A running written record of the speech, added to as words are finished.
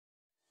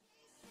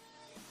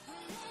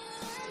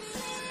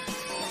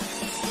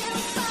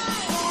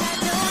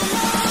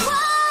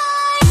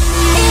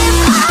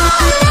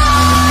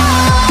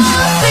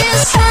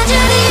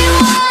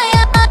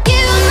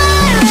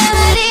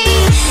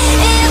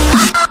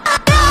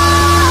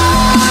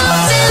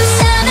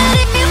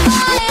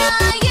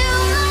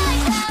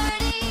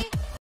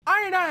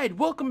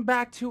welcome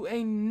back to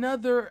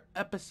another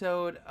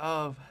episode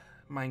of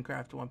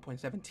Minecraft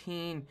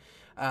 1.17.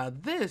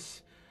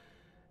 This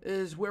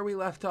is where we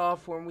left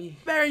off when we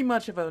very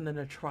much of an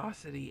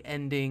atrocity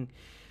ending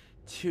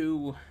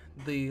to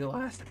the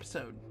last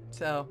episode.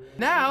 So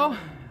now,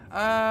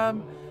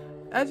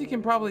 as you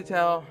can probably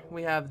tell,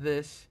 we have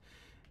this.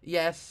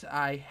 Yes,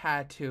 I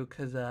had to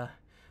because,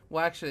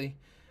 well actually,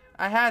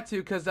 I had to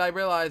because I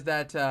realized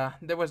that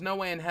there was no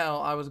way in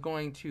hell I was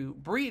going to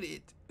breed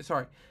it,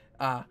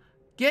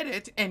 get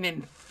it, and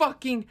then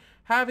fucking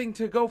having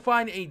to go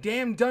find a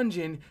damn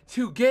dungeon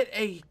to get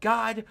a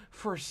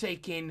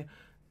god-forsaken...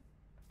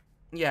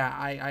 Yeah,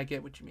 I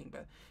get what you mean,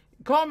 but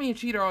call me a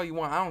cheater all you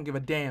want, I don't give a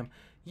damn.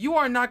 You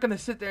are not going to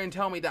sit there and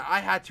tell me that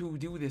I had to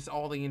do this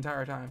all the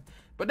entire time.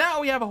 But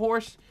now we have a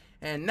horse,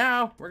 and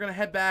now we're going to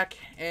head back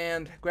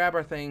and grab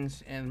our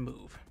things and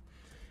move.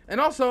 And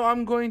also,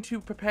 I'm going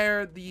to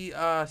prepare the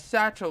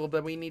satchel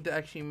that we need to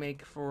actually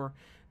make for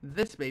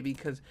this baby,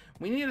 because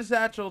we need a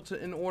satchel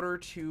in order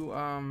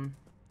to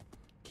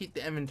keep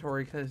the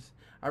inventory, because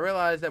I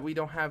realized that we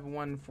don't have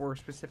one for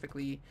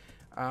specifically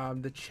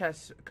the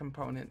chest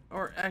component.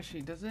 Or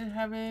actually, does it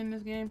have it in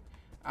this game?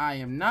 I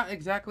am not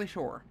exactly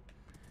sure.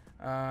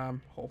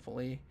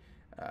 Hopefully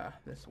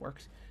this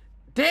works.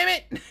 Damn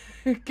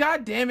it!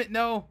 God damn it,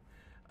 no!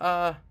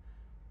 Come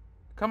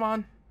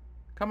on.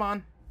 Come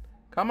on.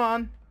 Come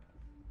on.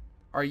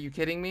 Are you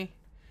kidding me?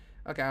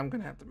 Okay, I'm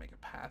gonna have to make a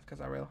path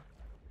because I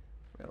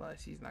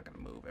realize he's not gonna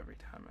move every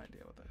time I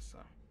deal with this, so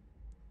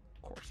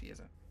of course he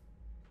isn't.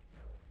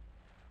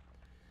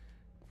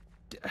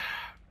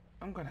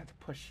 I'm gonna have to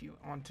push you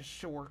onto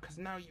shore because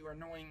now you are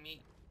annoying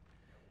me.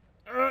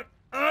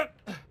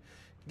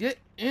 Get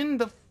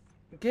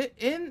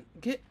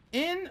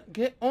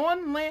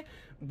on land.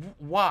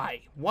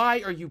 Why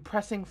are you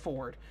pressing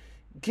forward?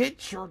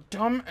 Get your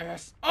dumb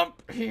ass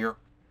up here.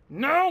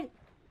 No.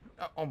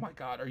 Oh my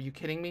god, are you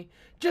kidding me?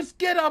 Just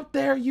get up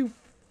there, you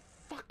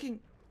fucking...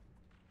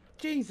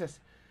 Jesus.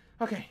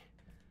 Okay.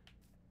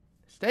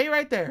 Stay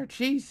right there.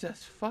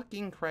 Jesus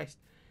fucking Christ.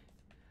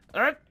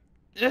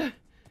 Okay.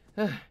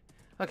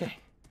 Okay,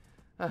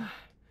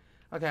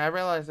 I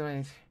realize that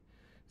it's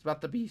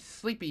about to be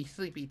sleepy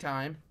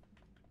time.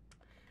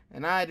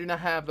 And I do not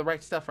have the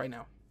right stuff right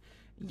now.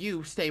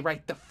 You stay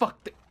right the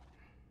fuck there.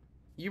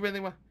 You really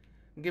want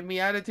to give me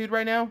attitude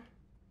right now?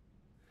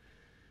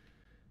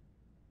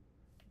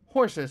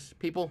 Horses,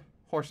 people.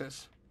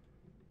 Horses.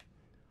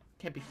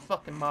 Can't be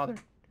fucking bothered.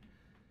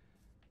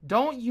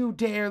 Don't you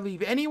dare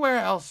leave anywhere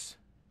else.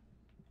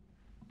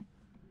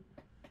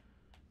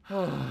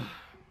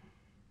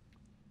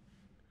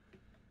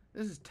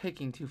 This is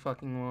taking too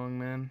fucking long,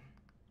 man.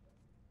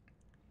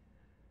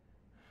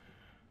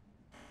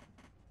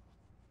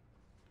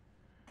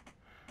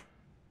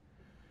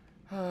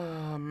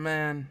 Oh,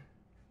 man.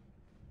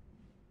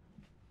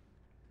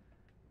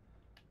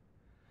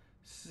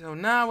 So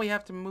now we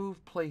have to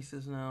move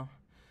places now.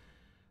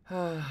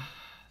 So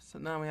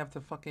now we have to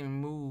fucking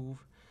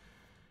move.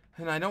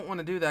 And I don't want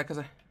to do that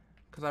because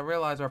I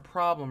realize our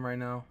problem right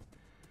now.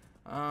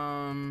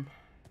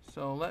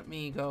 So let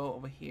me go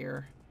over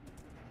here.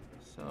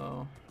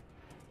 So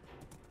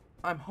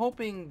I'm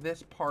hoping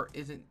this part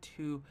isn't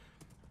too...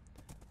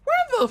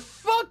 Where the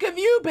fuck have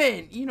you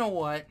been? You know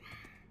what?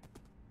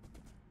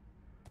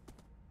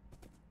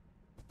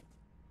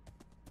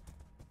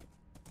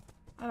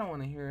 I don't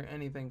want to hear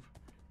anything from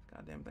this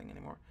goddamn thing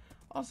anymore.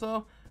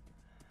 Also,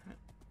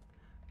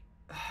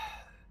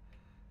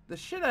 the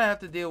shit I have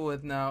to deal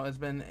with now has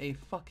been a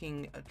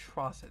fucking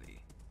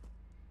atrocity.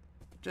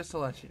 Just to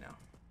let you know.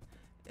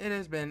 It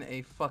has been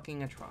a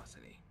fucking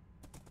atrocity.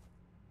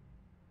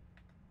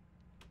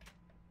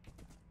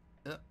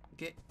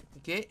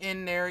 Get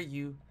in there,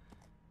 you...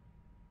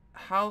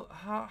 How?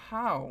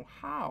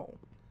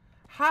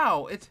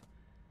 It's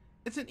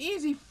an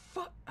easy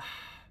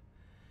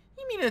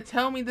You mean to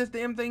tell me this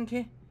damn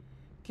thing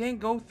can't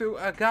go through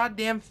a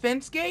goddamn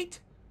fence gate?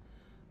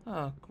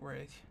 Oh,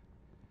 great.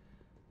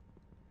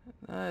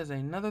 That is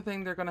another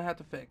thing they're gonna have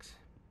to fix.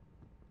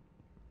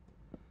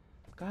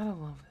 Gotta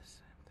love this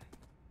damn thing.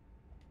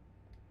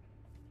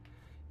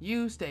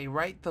 You stay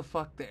right the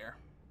fuck there.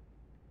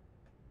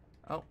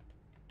 Oh.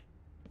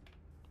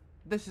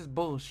 This is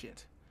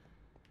bullshit.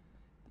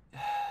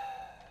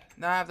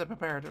 Now I have to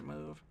prepare to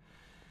move.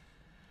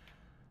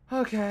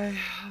 Okay,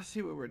 let's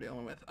see what we're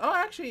dealing with. Oh,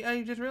 actually,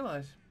 I just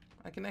realized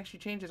I can actually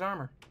change his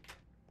armor.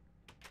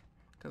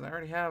 Because I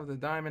already have the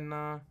diamond,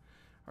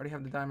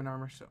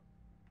 armor, so.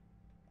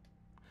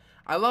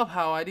 I love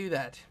how I do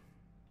that.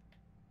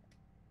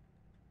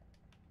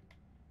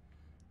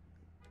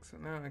 So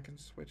now I can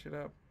switch it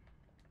up.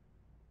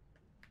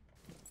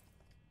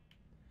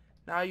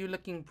 Now you're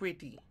looking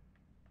pretty.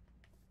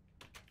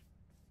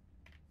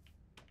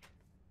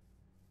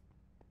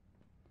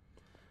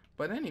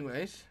 But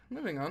anyways,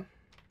 moving on.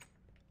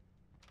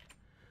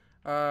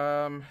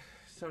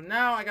 So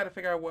now I gotta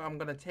figure out what I'm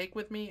gonna take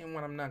with me and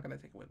what I'm not gonna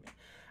take with me.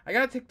 I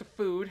gotta take the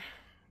food.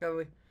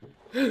 Gotta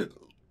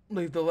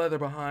leave the leather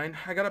behind.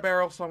 I got a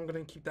barrel, so I'm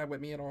gonna keep that with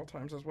me at all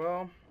times as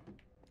well.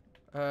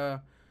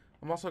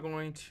 I'm also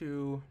going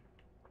to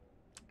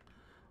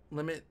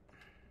limit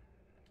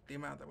the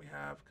amount that we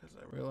have because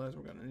I realize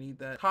we're going to need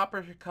that.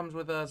 Copper comes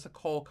with us, the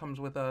coal comes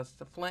with us,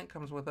 the flint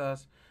comes with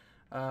us,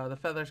 the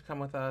feathers come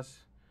with us.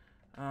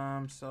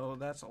 So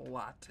that's a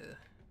lot to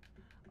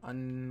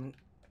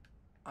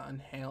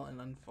unhail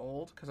and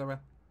unfold because I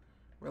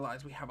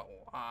realize we have a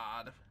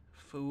lot of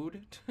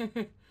food.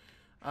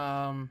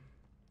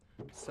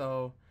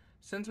 So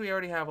since we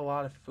already have a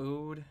lot of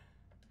food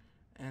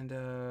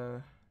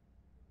and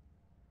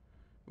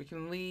we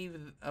can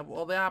leave,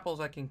 well, the apples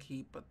I can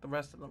keep, but the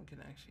rest of them can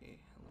actually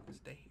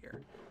stay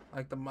here.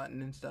 Like the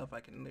mutton and stuff,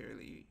 I can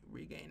literally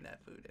regain that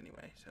food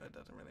anyway, so it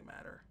doesn't really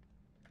matter.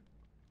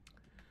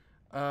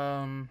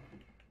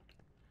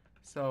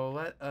 So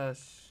let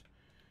us...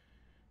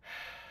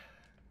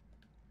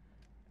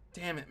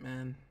 Damn it,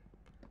 man.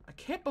 I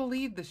can't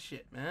believe this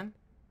shit, man.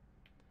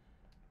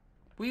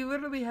 We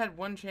literally had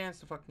one chance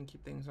to fucking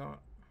keep things on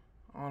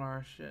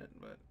our shit,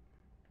 but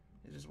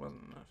it just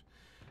wasn't enough.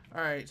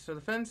 Alright, so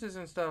the fences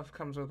and stuff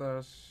comes with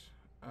us.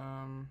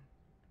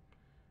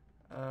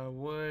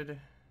 Wood.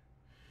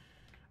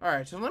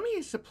 Alright, so let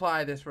me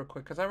supply this real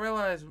quick, because I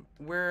realize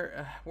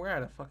we're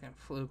at a fucking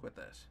fluke with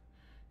this.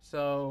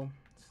 So,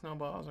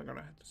 snowballs are going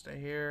to have to stay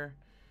here.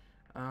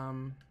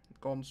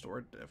 Golden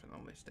sword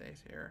definitely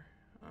stays here.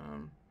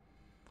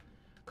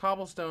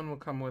 Cobblestone will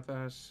come with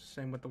us.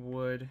 Same with the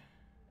wood.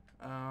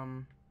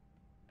 I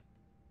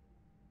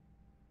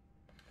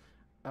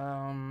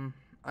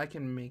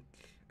can make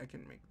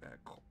that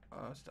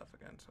stuff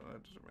again, so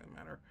that doesn't really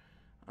matter.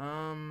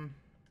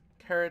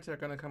 Carrots are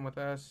gonna come with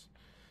us.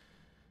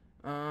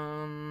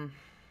 God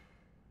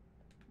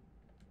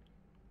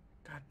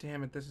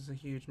damn it, this is a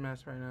huge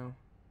mess right now.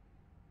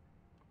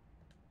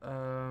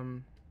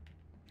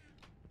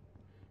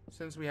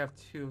 Since we have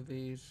 2 of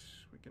these,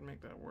 we can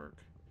make that work.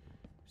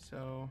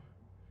 So,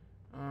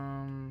 I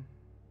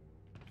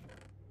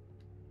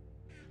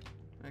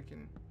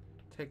can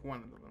take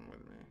one of them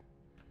with me.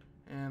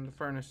 And the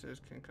furnaces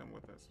can come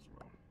with us as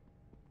well.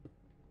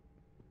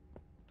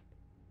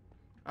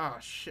 Ah,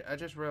 shit, I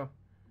just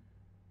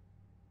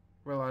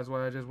realized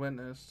what I just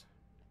witnessed.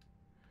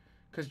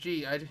 Cause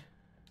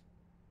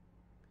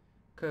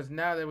cause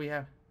now that we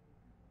have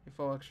a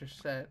full extra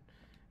set,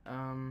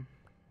 alright,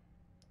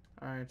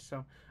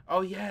 so,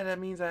 oh yeah, that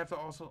means I have to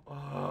also,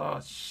 oh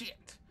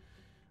shit.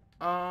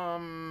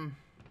 Fuck.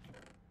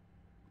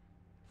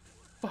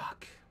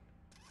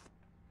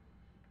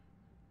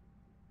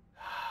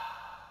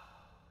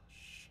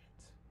 Shit.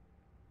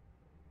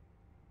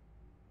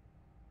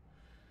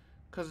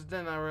 Cause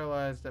then I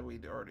realized that we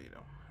already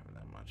don't have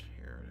that much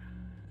here,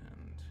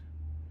 and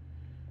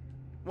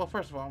well,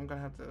 first of all, I'm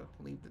gonna have to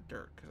leave the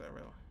dirt because I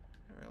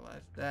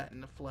realized that,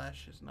 and the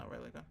flesh is not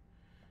really gonna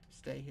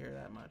stay here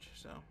that much.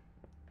 So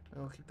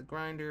we'll keep the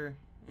grinder,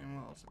 and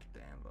we'll also keep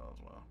the anvil as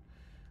well.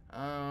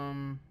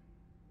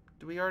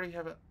 Do we already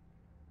have a?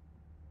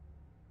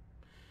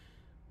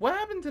 What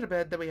happened to the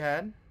bed that we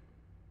had?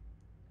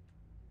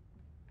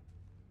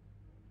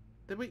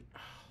 Did we?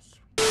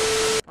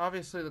 Oh,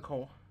 obviously, the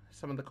coal.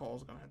 Some of the coal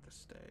is gonna have to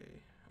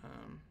stay.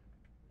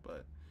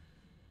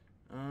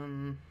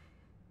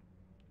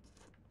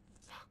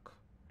 Fuck.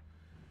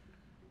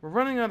 We're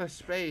running out of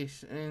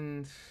space,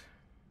 and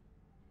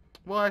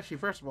well, actually,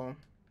 first of all,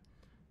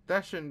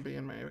 that shouldn't be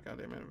in my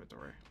goddamn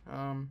inventory.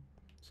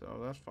 So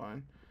that's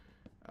fine.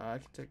 I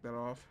can take that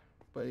off.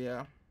 But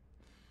yeah,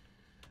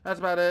 that's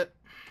about it.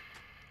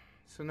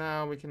 So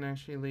now we can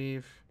actually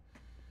leave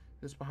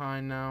this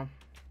behind now.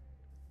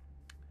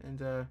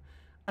 And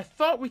I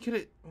thought we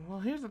could. Well,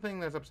 here's the thing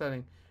that's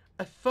upsetting.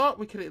 I thought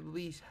we could at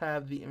least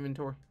have the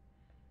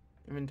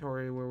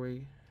inventory where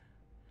we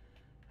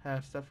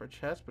have stuff for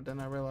chests, but then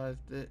I realized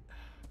that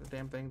the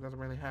damn thing doesn't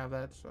really have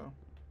that.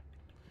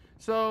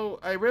 So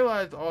I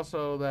realized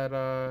also that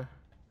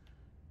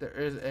there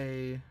is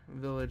a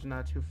village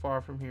not too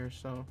far from here,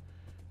 so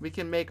we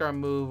can make our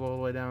move all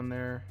the way down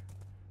there.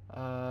 It's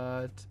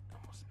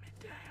almost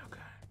midday.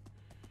 Okay,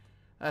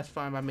 that's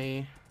fine by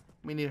me.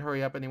 We need to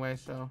hurry up anyway,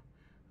 so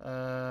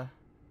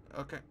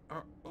okay.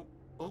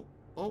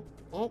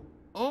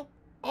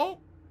 Oh,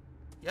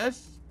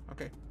 yes.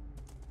 Okay.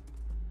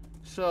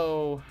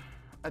 So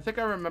I think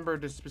I remember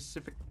the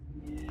specific.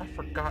 I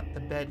forgot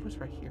the bed was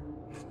right here.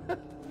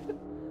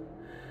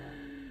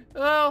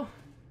 Well,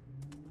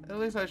 at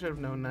least I should have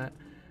known that.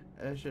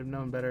 I should have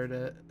known better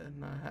to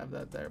not have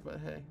that there, but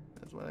hey,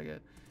 that's what I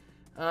get.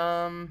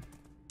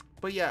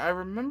 But yeah, I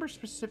remember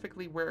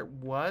specifically where it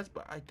was,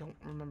 but I don't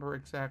remember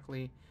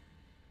exactly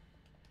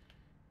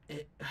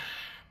it.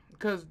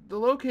 Because the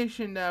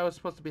location that I was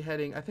supposed to be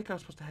heading, I think I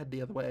was supposed to head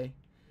the other way.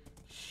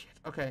 Shit.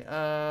 Okay,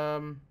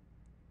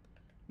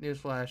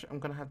 newsflash, I'm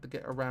gonna have to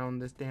get around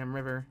this damn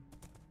river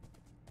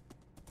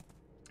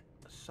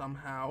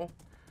somehow.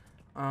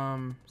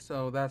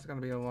 So that's gonna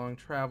be a long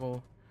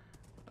travel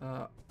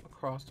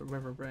across the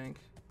riverbank,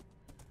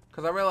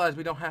 because I realized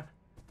we don't have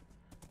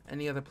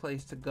any other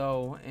place to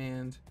go,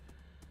 and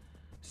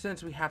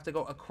since we have to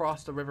go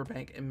across the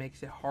riverbank, it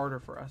makes it harder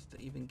for us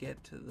to even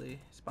get to the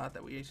spot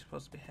that we're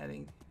supposed to be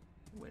heading,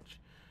 which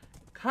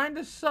kind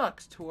of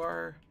sucks to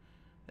our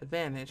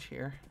advantage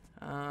here.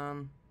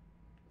 Damn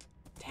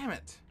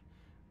it.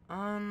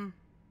 I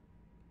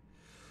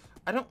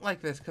don't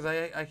like this because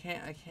I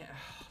can't. Oh,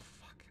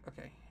 fuck.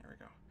 Okay, here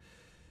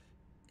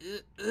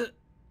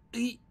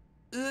we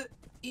go.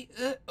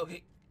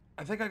 Okay,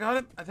 I think I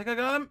got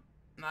him.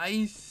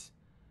 Nice.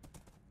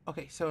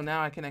 Okay, so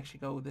now I can actually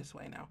go this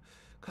way now,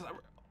 cause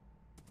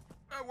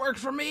it worked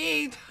for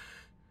me.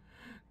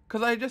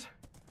 Cause I just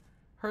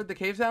heard the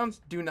cave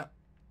sounds. Do not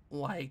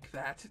like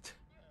that.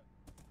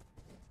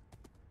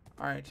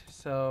 All right,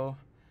 so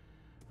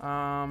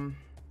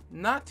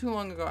not too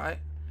long ago,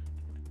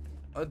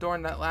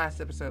 during that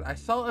last episode, I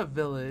saw a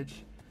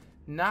village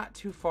not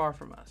too far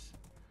from us.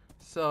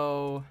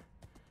 So,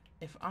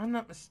 if I'm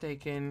not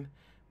mistaken,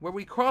 where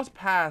we crossed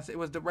paths, it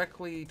was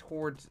directly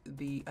towards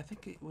the... I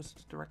think it was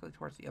directly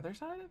towards the other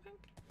side, I think?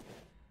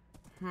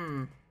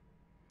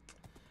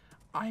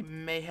 I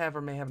may have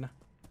or may have not.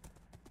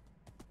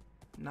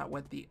 Not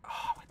went the...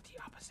 Oh, went the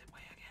opposite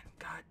way again.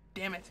 God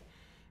damn it.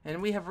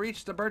 And we have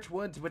reached the birch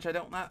woods, which I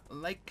don't not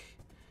like.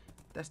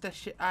 That's the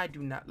shit I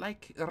do not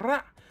like.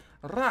 Rah!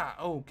 Rah!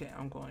 Okay,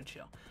 I'm going to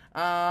chill.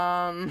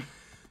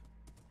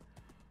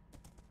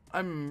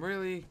 I'm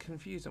really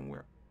confused on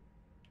where...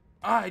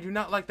 I do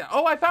not like that.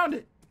 Oh, I found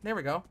it! There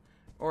we go.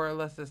 Or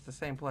unless it's the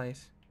same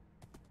place.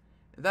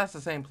 If that's the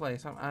same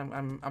place,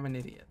 I'm an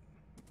idiot.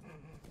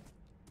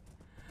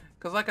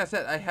 Because like I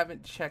said, I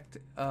haven't checked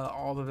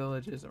all the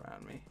villages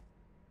around me.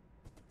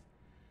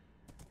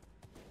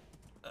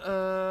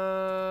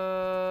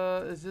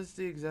 Is this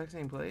the exact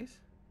same place?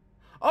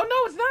 Oh, no,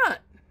 it's not!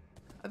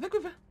 I think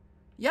we've...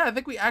 Yeah, I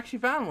think we actually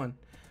found one.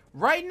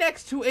 Right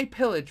next to a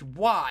pillage.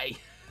 Why?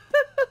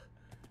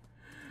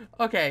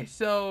 Okay,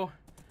 so...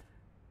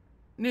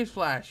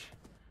 Newsflash.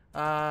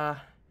 I'm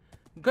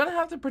gonna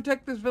have to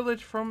protect this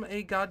village from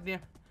a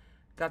goddamn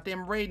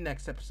raid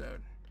next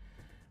episode.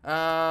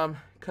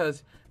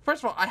 Cause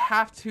first of all, I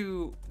have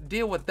to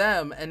deal with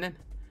them and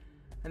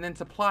then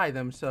supply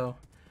them. So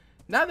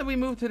now that we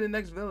move to the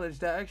next village,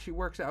 that actually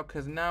works out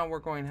because now we're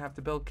going to have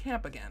to build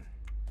camp again.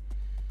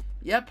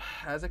 Yep,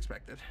 as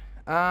expected.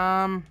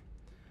 So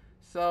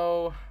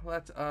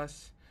let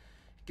us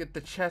get the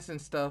chests and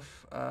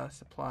stuff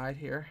supplied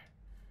here.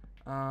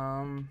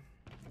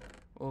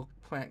 We'll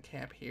plant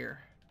camp here.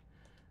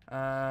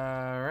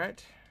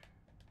 Alright.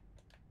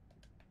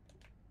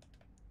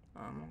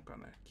 I'm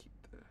gonna keep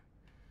the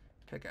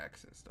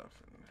pickaxe and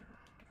stuff in there.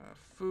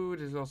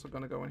 Food is also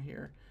gonna go in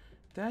here.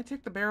 Did I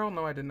take the barrel?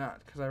 No, I did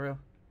not, because I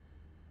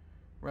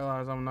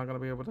realize I'm not gonna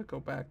be able to go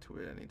back to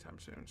it anytime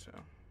soon, so.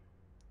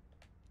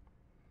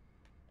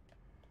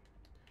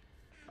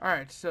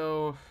 Alright,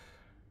 so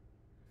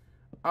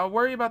I'll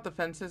worry about the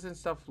fences and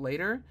stuff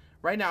later.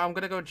 Right now, I'm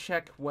gonna go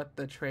check what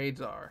the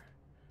trades are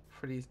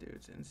for these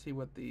dudes and see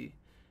what the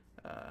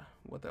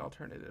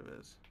alternative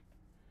is.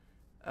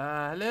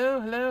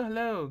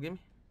 Hello. Give me.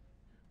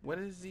 What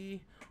is the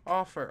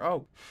offer?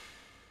 Oh,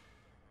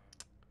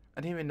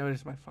 I didn't even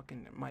notice my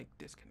fucking mic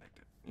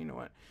disconnected. You know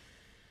what?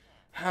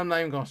 I'm not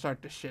even gonna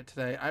start this shit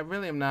today. I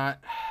really am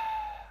not.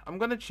 I'm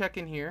gonna check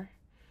in here.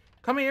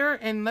 Come here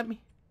and let me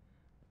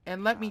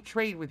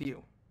trade with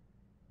you.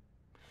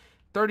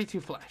 32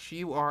 flesh.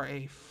 You are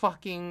a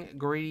fucking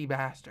greedy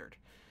bastard.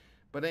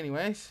 But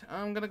anyways,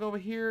 I'm gonna go over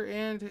here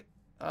and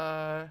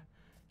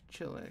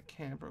chill at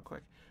camp real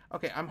quick.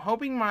 Okay, I'm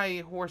hoping my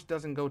horse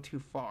doesn't go too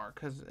far,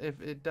 because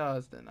if it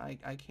does, then I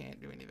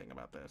can't do anything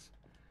about this.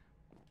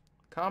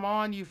 Come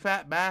on, you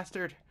fat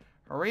bastard.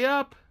 Hurry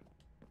up.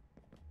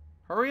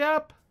 Hurry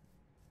up.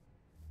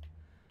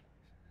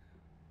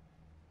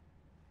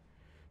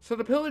 So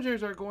the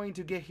pillagers are going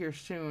to get here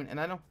soon,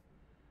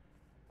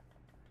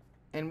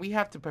 and we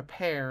have to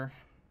prepare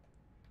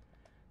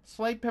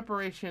slight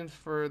preparations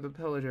for the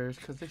pillagers,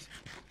 because these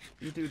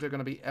dudes are going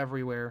to be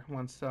everywhere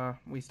once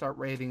we start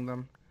raiding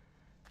them.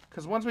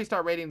 Because once we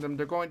start raiding them,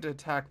 they're going to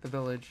attack the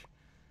village.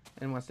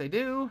 And once they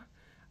do,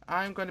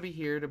 I'm going to be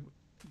here to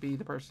be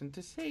the person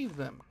to save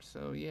them.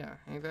 So yeah,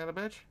 ain't that a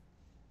bitch?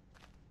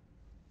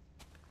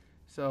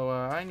 So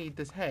I need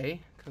this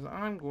hay, because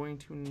I'm going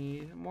to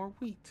need more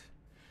wheat.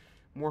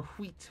 More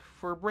wheat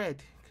for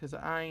bread, because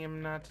I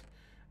am not...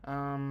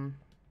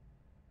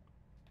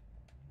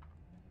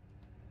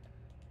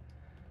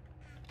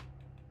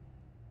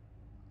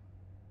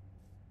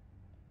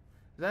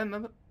 Is that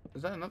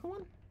another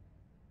one?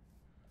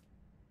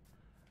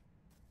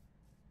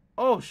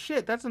 Oh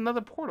shit, that's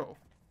another portal.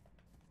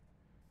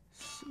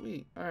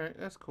 Sweet. Alright,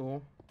 that's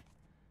cool.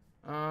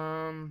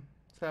 So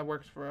that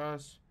works for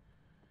us.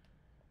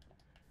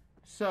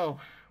 So,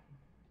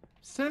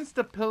 since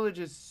the pillage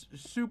is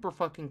super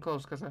fucking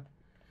close, because I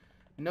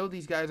know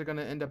these guys are going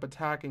to end up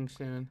attacking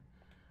soon,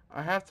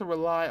 I have to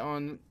rely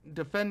on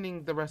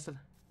defending the rest of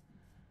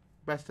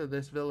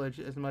this village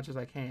as much as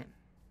I can.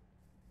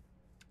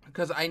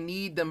 Because I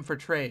need them for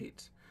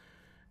trades.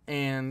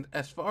 And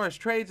as far as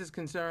trades is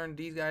concerned,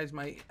 these guys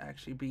might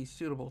actually be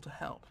suitable to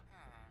help.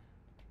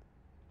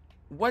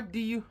 What do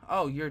you...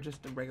 Oh, you're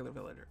just a regular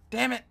villager.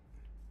 Damn it!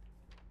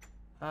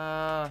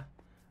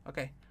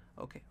 Okay.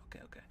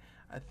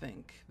 I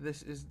think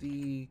this is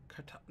the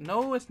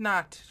no, it's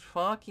not.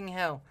 Fucking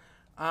hell.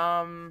 Oh.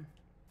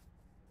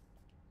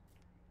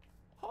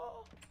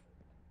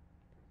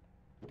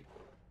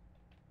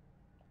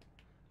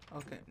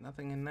 Okay,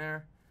 nothing in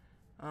there.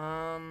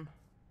 God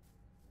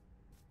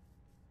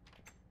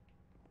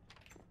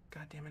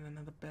damn it,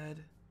 another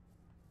bed.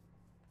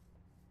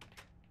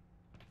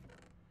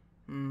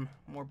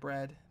 More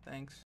bread,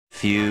 thanks.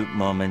 Few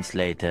moments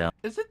later.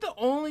 Is these the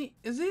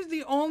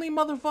only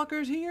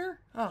motherfuckers here?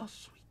 Oh,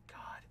 sweet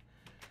God.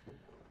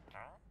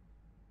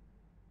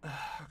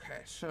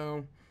 Okay,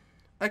 so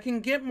I can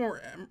get more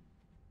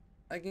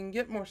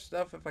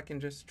stuff if I can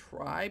just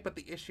try, but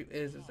the issue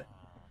is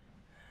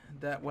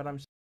that what I'm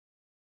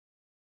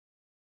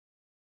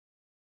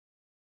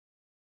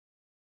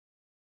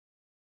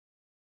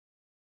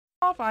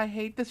off. I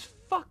hate this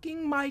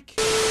fucking mic.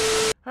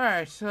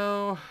 Alright,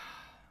 so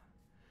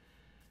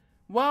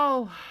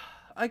well,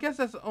 I guess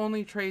that's the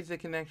only trades they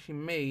can actually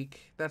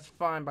make. That's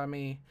fine by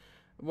me.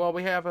 Well,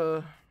 we have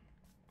a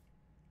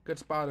good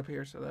spot up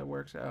here, so that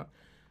works out.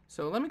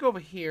 So let me go over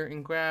here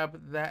and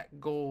grab that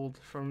gold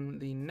from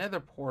the nether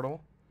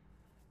portal,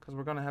 because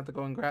we're going to have to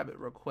go and grab it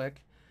real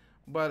quick.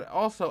 But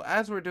also,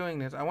 as we're doing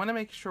this, I want to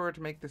make sure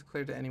to make this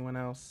clear to anyone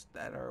else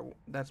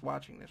that's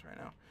watching this right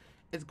now.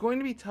 It's going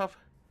to be tough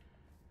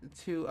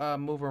to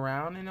move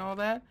around and all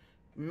that,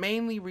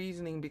 mainly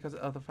reasoning because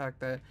of the fact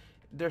that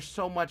there's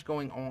so much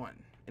going on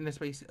in the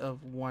space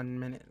of 1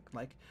 minute.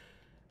 Like,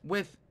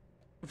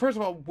 first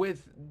of all,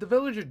 with the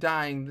villager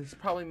dying, this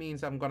probably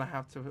means I'm gonna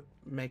have to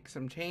make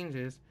some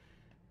changes,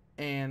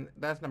 and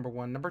that's number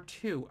one. Number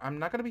two, I'm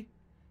not gonna be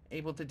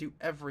able to do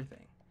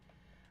everything,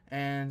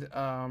 and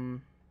a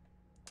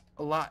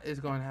lot is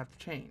going to have to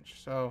change.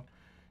 So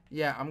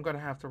yeah, I'm gonna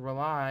have to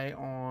rely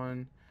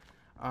on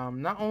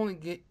not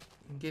only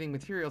getting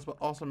materials, but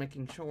also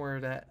making sure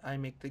that I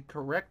make the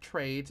correct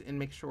trades and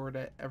make sure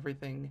that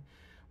everything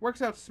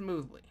works out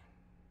smoothly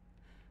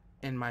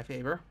in my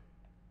favor,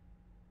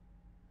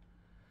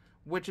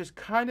 which is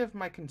kind of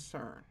my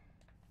concern.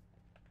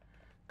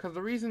 Because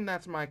the reason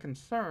that's my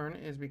concern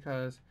is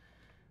because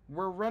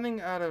we're running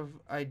out of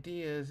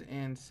ideas,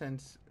 and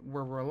since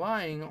we're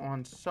relying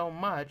on so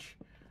much,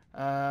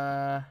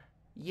 yeah,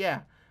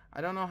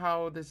 I don't know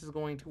how this is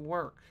going to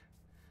work.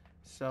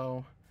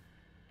 So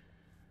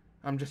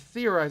I'm just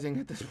theorizing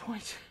at this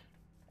point.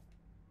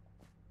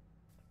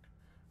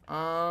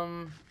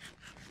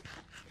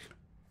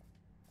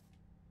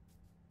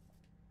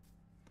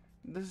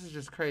 This is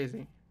just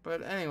crazy.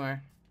 But anyway,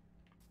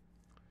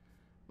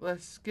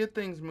 let's get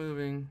things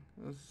moving.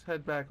 Let's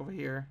head back over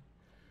here.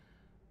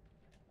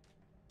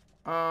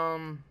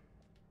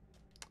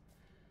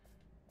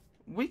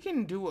 We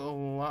can do a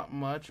lot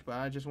much, but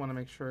I just want to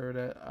make sure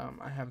that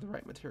I have the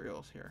right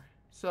materials here.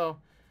 So,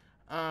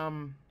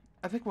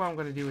 I think what I'm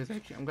going to do is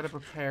actually I'm going to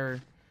prepare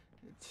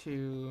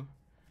to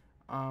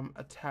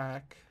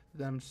attack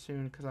them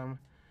soon, because I'm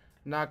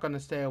not going to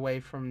stay away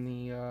from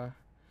the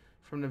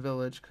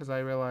village, because I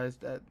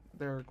realized that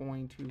they're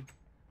going to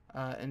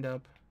end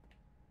up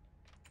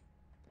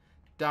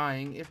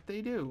dying if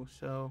they do.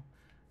 So,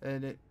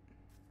 the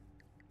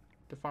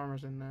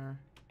farmer's in there.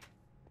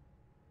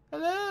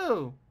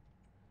 Hello.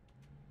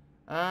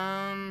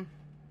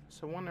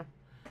 So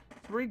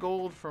 3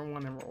 gold for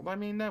 1 emerald. I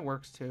mean, that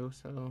works too.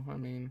 So I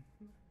mean,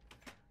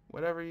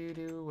 whatever you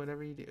do,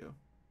 whatever you do.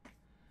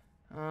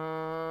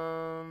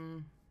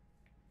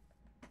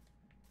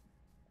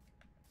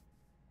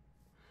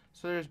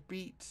 So there's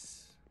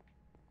beets.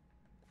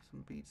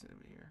 Some beets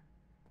over here.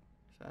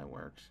 So that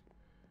works.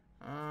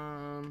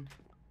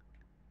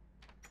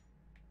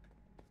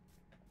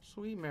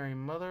 Sweet Mary,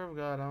 Mother of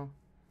God. Oh,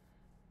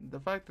 the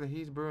fact that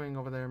he's brewing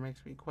over there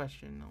makes me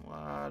question a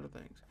lot of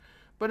things.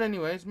 But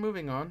anyways,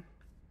 moving on.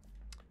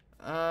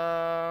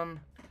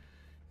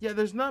 Yeah,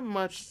 there's not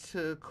much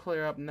to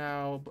clear up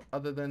now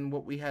other than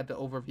what we had to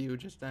overview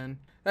just then.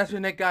 That's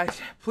been it, guys.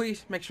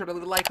 Please make sure to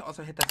leave a like.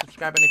 Also hit that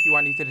subscribe button if you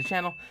are new to the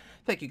channel.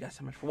 Thank you guys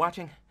so much for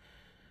watching.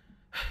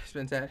 It's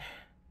been said.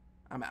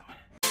 I'm out.